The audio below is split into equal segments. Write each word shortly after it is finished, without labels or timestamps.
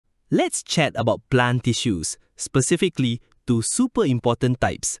Let's chat about plant tissues, specifically two super important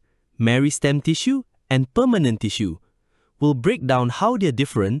types, meristem tissue and permanent tissue. We'll break down how they're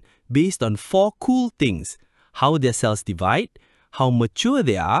different based on four cool things: how their cells divide, how mature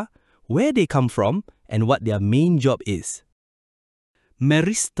they are, where they come from, and what their main job is.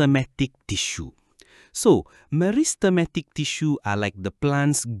 Meristematic tissue. So, meristematic tissue are like the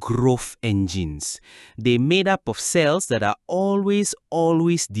plant's growth engines. They're made up of cells that are always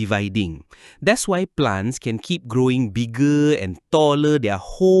dividing. That's why plants can keep growing bigger and taller their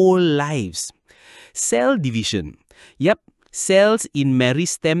whole lives. Cell division. Yep, cells in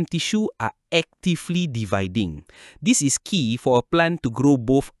meristem tissue are actively dividing. This is key for a plant to grow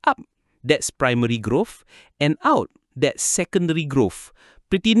both up, that's primary growth, and out, that's secondary growth.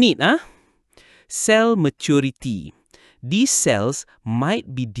 Pretty neat, huh? Cell maturity. These cells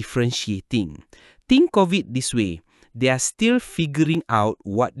might be differentiating. Think of it this way. They are still figuring out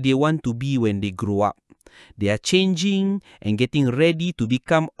what they want to be when they grow up. They are changing and getting ready to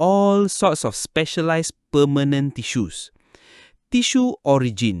become all sorts of specialized permanent tissues. Tissue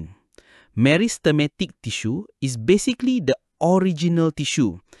origin. Meristematic tissue is basically the original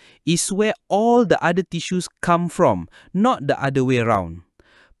tissue. It's where all the other tissues come from, not the other way around.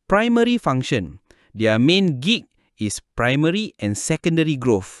 Primary function. Their main gig is primary and secondary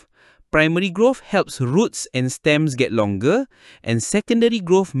growth. Primary growth helps roots and stems get longer, and secondary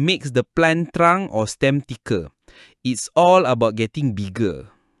growth makes the plant trunk or stem thicker. It's all about getting bigger.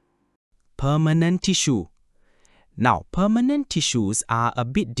 Permanent tissue. Now, permanent tissues are a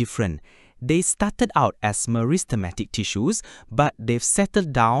bit different. They started out as meristematic tissues, but they've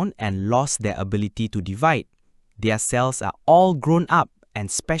settled down and lost their ability to divide. Their cells are all grown up and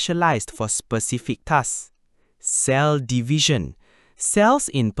specialized for specific tasks. Cell division. Cells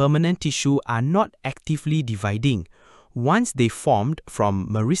in permanent tissue are not actively dividing. Once they formed from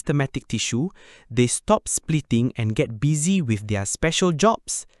meristematic tissue, they stop splitting and get busy with their special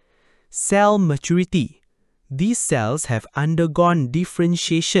jobs. Cell maturity. These cells have undergone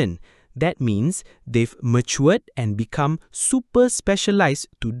differentiation. That means they've matured and become super specialized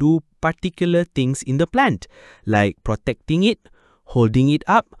to do particular things in the plant, like protecting it, holding it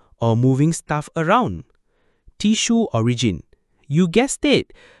up, or moving stuff around. Tissue origin. You guessed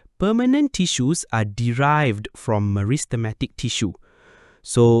it, permanent tissues are derived from meristematic tissue.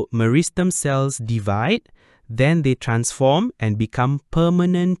 So meristem cells divide, then they transform and become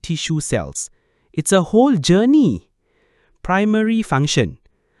permanent tissue cells. It's a whole journey. Primary function.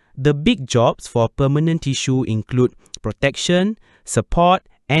 The big jobs for permanent tissue include protection, support,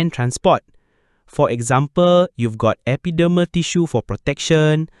 and transport. For example, you've got epidermal tissue for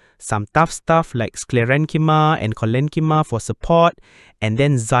protection, some tough stuff like sclerenchyma and collenchyma for support, and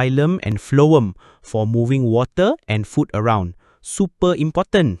then xylem and phloem for moving water and food around. Super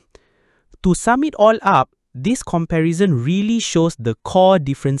important. To sum it all up, this comparison really shows the core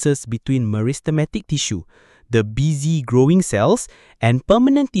differences between meristematic tissue, the busy growing cells, and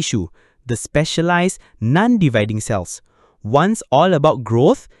permanent tissue, the specialized non-dividing cells. One's all about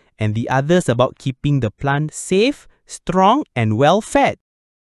growth, and the other's about keeping the plant safe, strong, and well-fed.